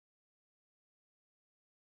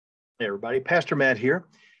Hey everybody, Pastor Matt here.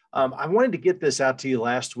 I wanted to get this out to you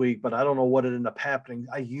last week, but I don't know what ended up happening.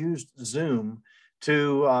 I used Zoom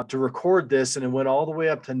to record this, and it went all the way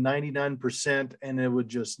up to 99%, and it would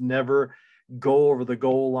just never go over the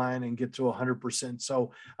goal line and get to 100%.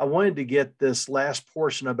 So I wanted to get this last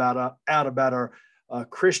portion out about our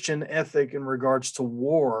Christian ethic in regards to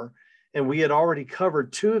war. And we had already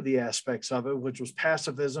covered two of the aspects of it, which was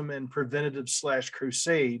pacifism and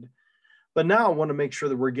preventative/crusade. But now I want to make sure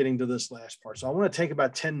that we're getting to this last part. So I want to take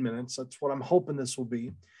about 10 minutes. That's what I'm hoping this will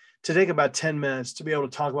be, to take about 10 minutes to be able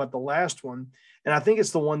to talk about the last one. And I think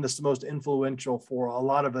it's the one that's the most influential for a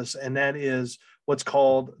lot of us, and that is what's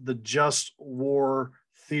called the just war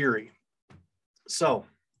theory. So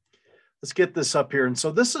let's get this up here. And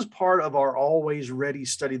so this is part of our Always Ready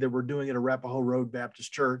study that we're doing at Arapahoe Road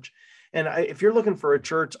Baptist Church. And if you're looking for a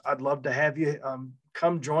church, I'd love to have you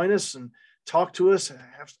come join us and talk to us. If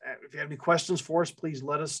you have any questions for us, please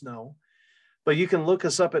let us know. But you can look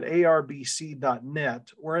us up at arbc.net.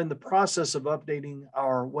 We're in the process of updating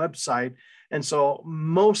our website. And so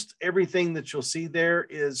most everything that you'll see there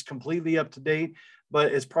is completely up to date,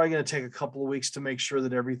 but it's probably going to take a couple of weeks to make sure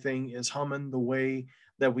that everything is humming the way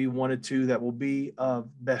that we want it to, that will be of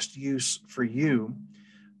best use for you.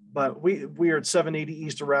 But we are at 780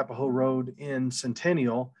 East Arapahoe Road in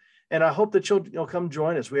Centennial. And I hope that you'll come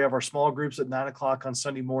join us. We have our small groups at 9 o'clock on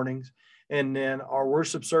Sunday mornings, and then our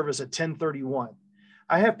worship service at 10:31.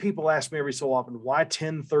 I have people ask me every so often, why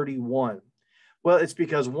 10:31? Well, it's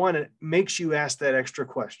because, one, it makes you ask that extra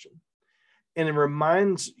question. And it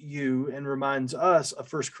reminds you and reminds us of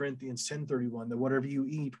 1 Corinthians 10:31, that whatever you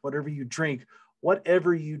eat, whatever you drink,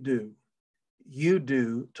 whatever you do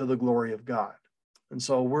to the glory of God. And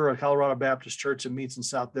so we're a Colorado Baptist church that meets in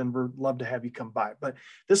South Denver. Love to have you come by. But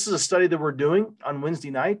this is a study that we're doing on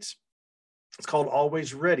Wednesday nights. It's called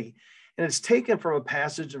Always Ready. And it's taken from a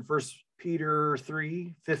passage in 1 Peter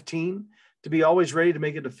 3:15, to be always ready to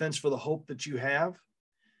make a defense for the hope that you have,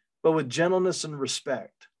 but with gentleness and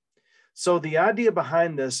respect. So the idea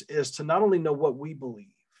behind this is to not only know what we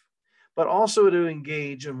believe, but also to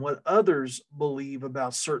engage in what others believe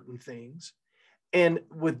about certain things. And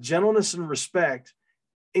with gentleness and respect,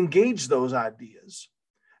 engage those ideas,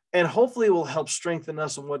 and hopefully it will help strengthen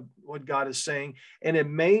us in what God is saying. And it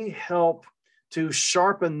may help to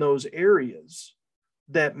sharpen those areas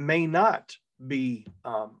that may not be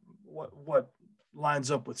what lines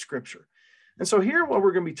up with Scripture. And so here, what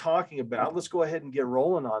we're going to be talking about, let's go ahead and get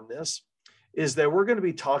rolling on this, is that we're going to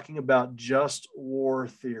be talking about just war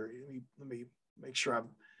theory. Let me make sure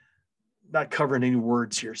I'm not covering any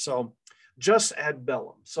words here. So jus ad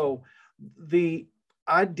bellum. So the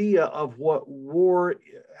idea of what war,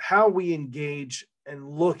 how we engage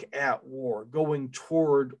and look at war, going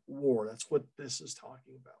toward war. That's what this is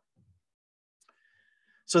talking about.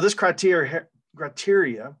 So this criteria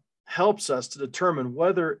helps us to determine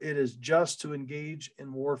whether it is just to engage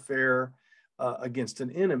in warfare against an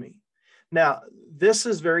enemy. Now, this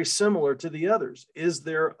is very similar to the others. Is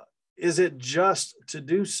it just to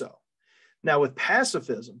do so? Now, with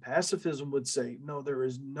pacifism would say, no, there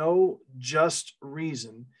is no just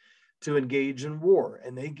reason to engage in war.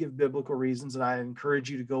 And they give biblical reasons, and I encourage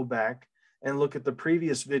you to go back and look at the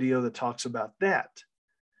previous video that talks about that.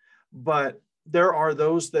 But there are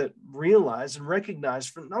those that realize and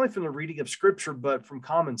recognize, not only from the reading of Scripture, but from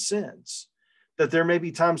common sense, that there may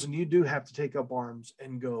be times when you do have to take up arms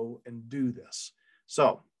and go and do this.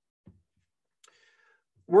 So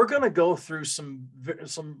we're going to go through some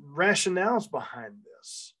rationales behind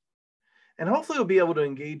this, and hopefully we'll be able to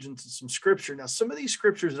engage into some Scripture. Now, some of these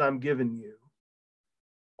Scriptures that I'm giving you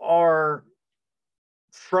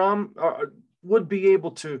would be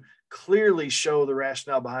able to clearly show the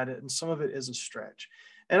rationale behind it, and some of it is a stretch.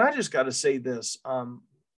 And I just got to say this,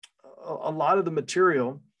 a lot of the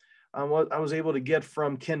material I was able to get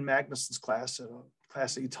from Ken Magnuson's class, a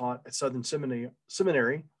class that he taught at Southern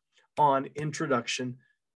Seminary on Introduction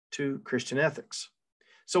to Christian Ethics.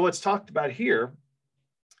 So what's talked about here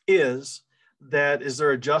is that, is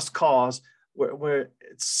there a just cause where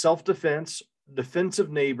it's self-defense, defense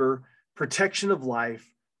of neighbor, protection of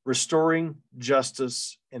life, restoring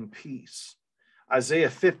justice and peace. Isaiah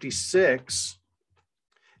 56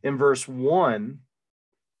 in verse 1.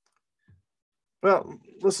 Well,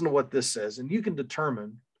 listen to what this says, and you can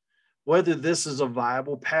determine whether this is a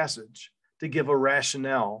viable passage to give a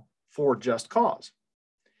rationale for just cause.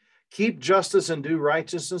 Keep justice and do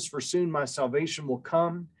righteousness, for soon my salvation will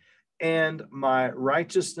come and my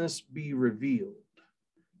righteousness be revealed.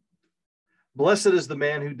 Blessed is the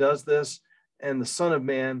man who does this, and the Son of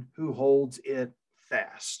Man who holds it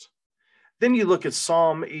fast. Then you look at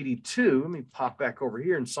Psalm 82. Let me pop back over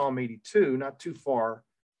here in Psalm 82, not too far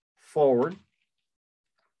forward.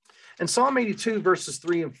 And Psalm 82, verses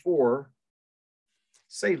 3 and 4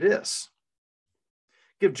 say this: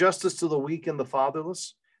 give justice to the weak and the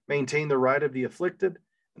fatherless, maintain the right of the afflicted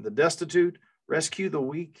and the destitute, rescue the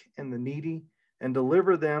weak and the needy, and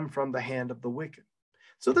deliver them from the hand of the wicked.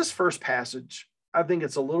 So this first passage, I think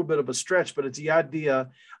it's a little bit of a stretch, but it's the idea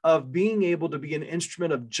of being able to be an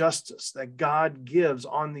instrument of justice that God gives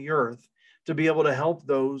on the earth to be able to help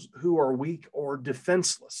those who are weak or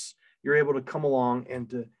defenseless. You're able to come along and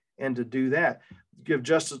to do that. Give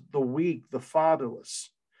justice to the weak, the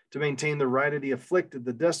fatherless, to maintain the right of the afflicted,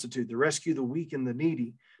 the destitute, to rescue the weak and the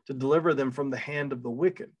needy, to deliver them from the hand of the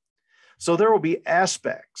wicked. So there will be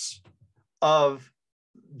aspects of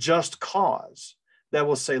just cause that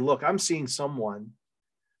will say, look, I'm seeing someone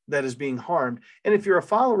that is being harmed. And if you're a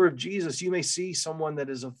follower of Jesus, you may see someone that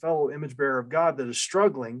is a fellow image bearer of God that is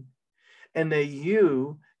struggling, and that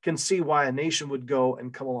you can see why a nation would go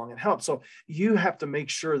and come along and help. So you have to make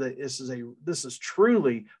sure that this is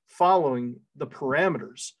truly following the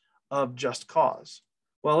parameters of just cause.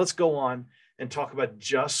 Well, let's go on and talk about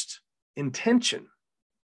just intention,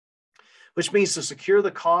 which means to secure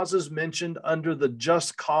the causes mentioned under the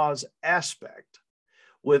just cause aspect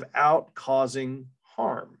without causing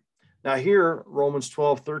harm. Now here, Romans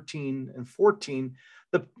 12, 13, and 14,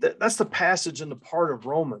 that's the passage in the part of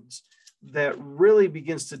Romans that really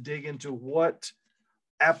begins to dig into what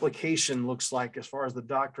application looks like as far as the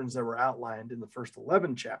doctrines that were outlined in the first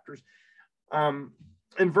 11 chapters. In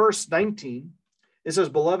verse 19, it says,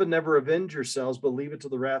 beloved, never avenge yourselves, but leave it to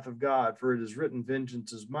the wrath of God, for it is written,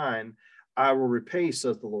 vengeance is mine, I will repay,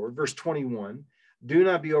 says the Lord. Verse 21, do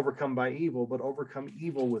not be overcome by evil, but overcome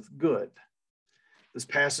evil with good. This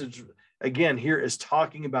passage, again, here is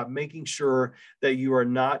talking about making sure that you are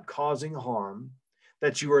not causing harm,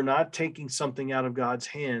 that you are not taking something out of God's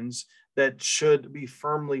hands that should be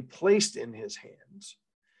firmly placed in his hands.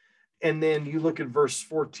 And then you look at verse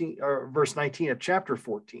 19 of chapter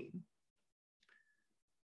 14. It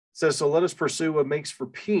says, so let us pursue what makes for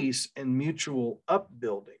peace and mutual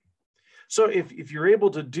upbuilding. So if you're able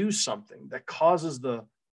to do something that causes the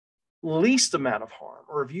least amount of harm,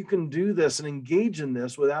 or if you can do this and engage in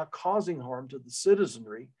this without causing harm to the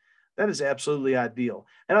citizenry, that is absolutely ideal.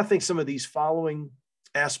 And I think some of these following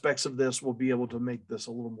aspects of this will be able to make this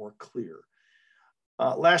a little more clear.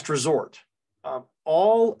 Last resort.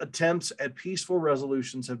 All attempts at peaceful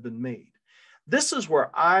resolutions have been made. This is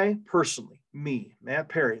where I personally, Matt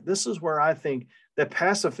Perry, this is where I think that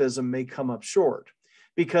pacifism may come up short.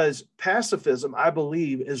 Because pacifism, I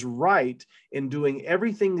believe, is right in doing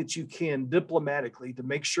everything that you can diplomatically to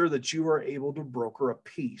make sure that you are able to broker a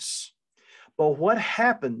peace. But what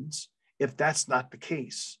happens if that's not the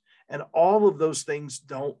case? And all of those things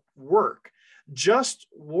don't work. Just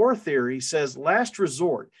war theory says, last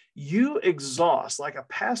resort, you exhaust, like a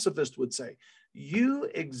pacifist would say, you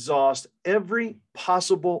exhaust every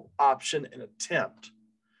possible option and attempt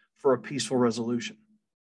for a peaceful resolution.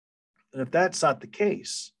 And if that's not the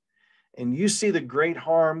case, and you see the great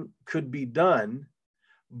harm could be done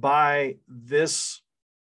by this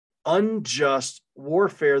unjust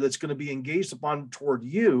warfare that's going to be engaged upon toward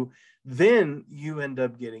you, then you end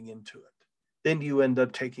up getting into it. Then you end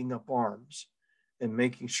up taking up arms and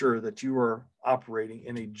making sure that you are operating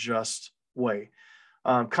in a just way.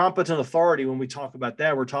 Competent authority, when we talk about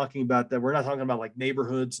that, we're talking about that. We're not talking about like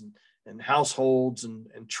neighborhoods and households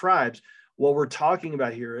and tribes. What we're talking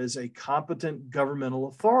about here is a competent governmental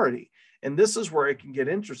authority. And this is where it can get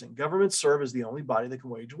interesting. Governments serve as the only body that can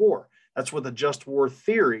wage war. That's what the just war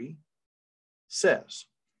theory says.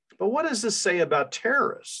 But what does this say about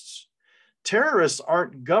terrorists? Terrorists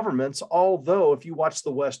aren't governments, although if you watch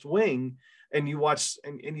The West Wing and you watch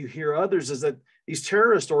and you hear others, is that these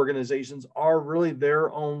terrorist organizations are really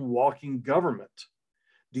their own walking government.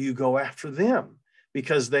 Do you go after them?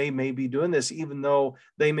 Because they may be doing this, even though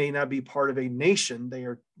they may not be part of a nation, they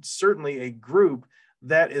are certainly a group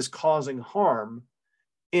that is causing harm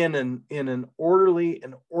in an orderly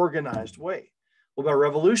and organized way. What about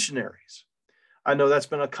revolutionaries? I know that's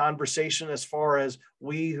been a conversation as far as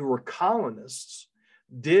we who were colonists.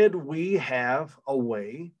 Did we have a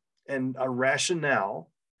way and a rationale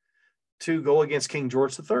to go against King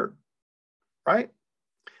George III, right?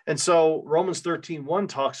 And so Romans 13:1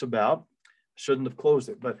 talks about, shouldn't have closed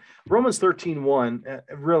it, but Romans 13:1,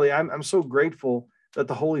 really, I'm so grateful that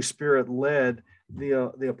the Holy Spirit led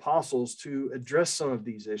the apostles to address some of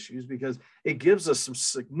these issues, because it gives us some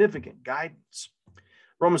significant guidance.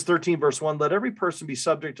 Romans 13, verse 1, let every person be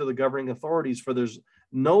subject to the governing authorities, for there's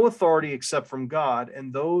no authority except from God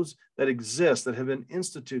and those that exist that have been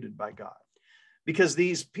instituted by God. Because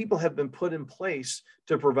these people have been put in place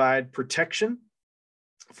to provide protection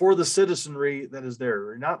for the citizenry that is there.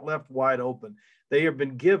 They're not left wide open. They have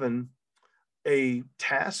been given a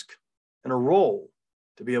task and a role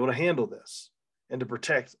to be able to handle this and to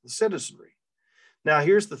protect the citizenry. Now,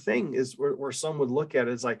 here's the thing is where some would look at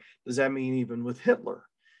it, it's like, does that mean even with Hitler?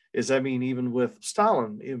 Does that mean even with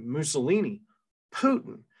Stalin, Mussolini,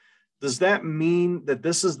 Putin? Does that mean that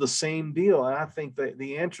this is the same deal? And I think that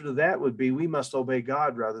the answer to that would be we must obey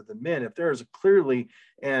God rather than men. If there is clearly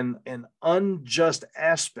an unjust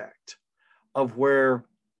aspect of where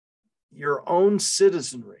your own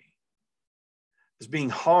citizenry is being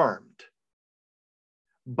harmed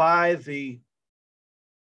by the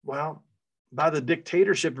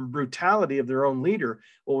dictatorship and brutality of their own leader,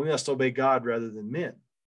 well, we must obey God rather than men.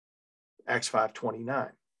 Acts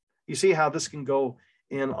 5:29. You see how this can go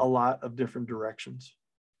in a lot of different directions.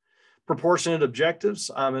 Proportionate objectives.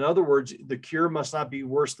 In other words, the cure must not be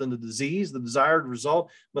worse than the disease. The desired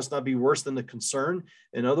result must not be worse than the concern.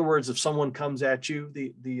 In other words, if someone comes at you,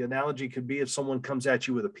 the analogy could be if someone comes at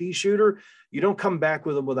you with a pea shooter, you don't come back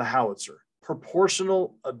with them with a howitzer.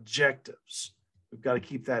 Proportional objectives. We've got to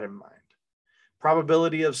keep that in mind.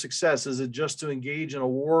 Probability of success. Is it just to engage in a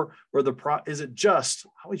war where I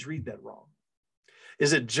always read that wrong.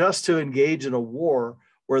 Is it just to engage in a war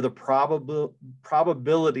where the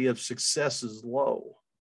probability of success is low?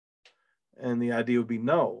 And the idea would be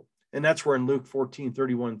no. And that's where in Luke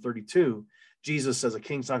 14:31-32, Jesus says a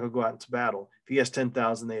king's not going to go out into battle. If he has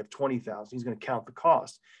 10,000, they have 20,000. He's going to count the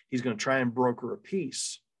cost. He's going to try and broker a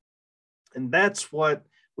peace. And that's what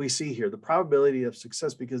we see here, the probability of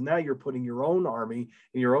success, because now you're putting your own army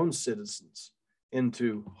and your own citizens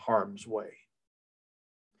into harm's way.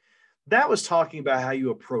 That was talking about how you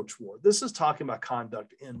approach war. This is talking about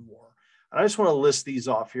conduct in war. And I just want to list these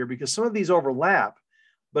off here because some of these overlap,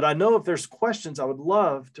 but I know if there's questions, I would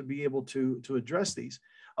love to be able to address these.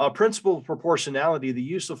 Principle of proportionality, the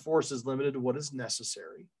use of force is limited to what is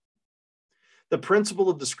necessary. The principle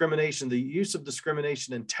of discrimination, the use of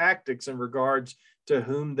discrimination and tactics in regards to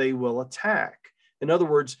whom they will attack. In other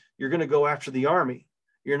words, you're going to go after the army.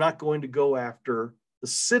 You're not going to go after the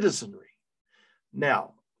citizenry.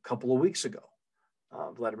 Now, a couple of weeks ago,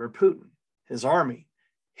 Vladimir Putin, his army,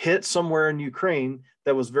 hit somewhere in Ukraine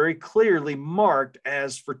that was very clearly marked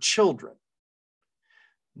as for children.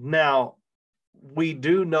 Now, we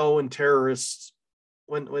do know in terrorists,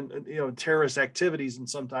 when terrorist activities, and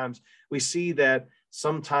sometimes we see that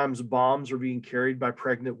sometimes bombs are being carried by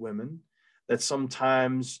pregnant women, that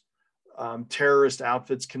sometimes terrorist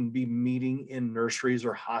outfits can be meeting in nurseries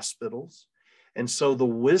or hospitals. And so the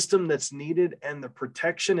wisdom that's needed and the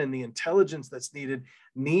protection and the intelligence that's needed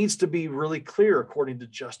needs to be really clear according to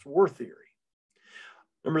just war theory.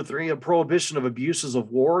 Number 3, a prohibition of abuses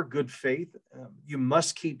of war, good faith. You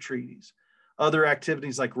must keep treaties. Other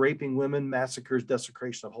activities like raping women, massacres,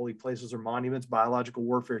 desecration of holy places or monuments, biological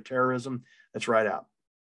warfare, terrorism, that's right out.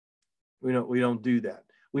 We don't do that.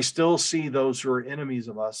 We still see those who are enemies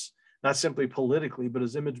of us, not simply politically, but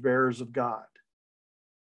as image bearers of God.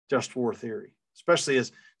 Just war theory, especially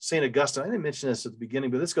as St. Augustine, I didn't mention this at the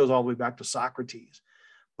beginning, but this goes all the way back to Socrates.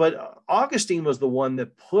 But Augustine was the one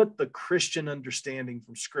that put the Christian understanding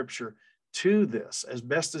from Scripture to this as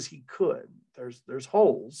best as he could. There's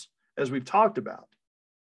holes, as we've talked about.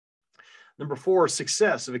 Number 4,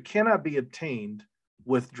 success. If it cannot be obtained,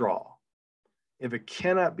 withdraw. If it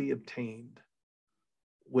cannot be obtained,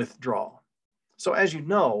 withdraw. So as you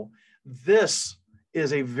know, this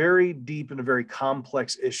is a very deep and a very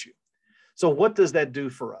complex issue. So what does that do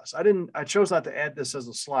for us? I chose not to add this as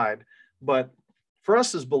a slide, but for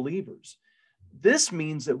us as believers, this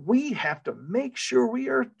means that we have to make sure we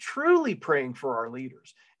are truly praying for our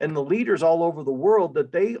leaders and the leaders all over the world,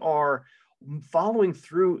 that they are following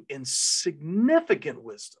through in significant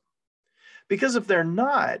wisdom. Because if they're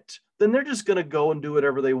not, then they're just going to go and do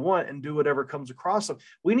whatever they want and do whatever comes across them.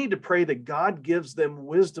 We need to pray that God gives them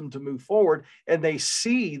wisdom to move forward, and they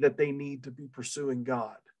see that they need to be pursuing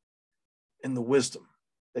God and the wisdom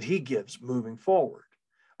that he gives moving forward.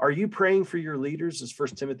 Are you praying for your leaders, as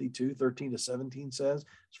 1 Timothy 2:13-17 says,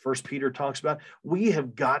 as 1 Peter talks about? We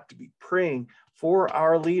have got to be praying for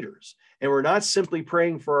our leaders. And we're not simply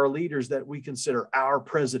praying for our leaders that we consider our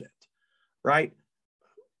president, right?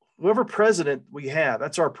 Whoever president we have,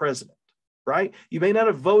 that's our president, right? You may not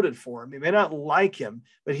have voted for him. You may not like him,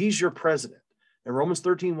 but he's your president. And Romans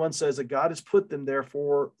 13:1 says that God has put them there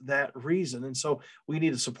for that reason. And so we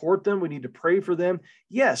need to support them. We need to pray for them.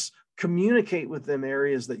 Yes, communicate with them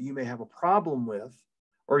areas that you may have a problem with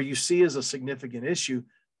or you see as a significant issue,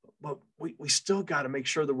 but we still got to make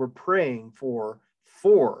sure that we're praying for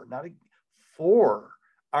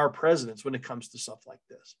our presidents when it comes to stuff like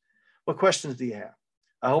this. What questions do you have?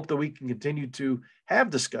 I hope that we can continue to have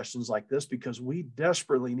discussions like this, because we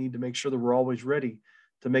desperately need to make sure that we're always ready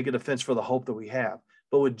to make a defense for the hope that we have,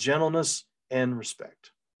 but with gentleness and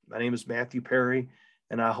respect. My name is Matthew Perry,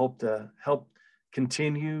 and I hope to help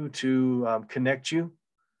continue to connect you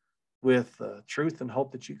with truth and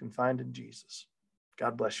hope that you can find in Jesus.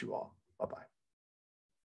 God bless you all. Bye-bye.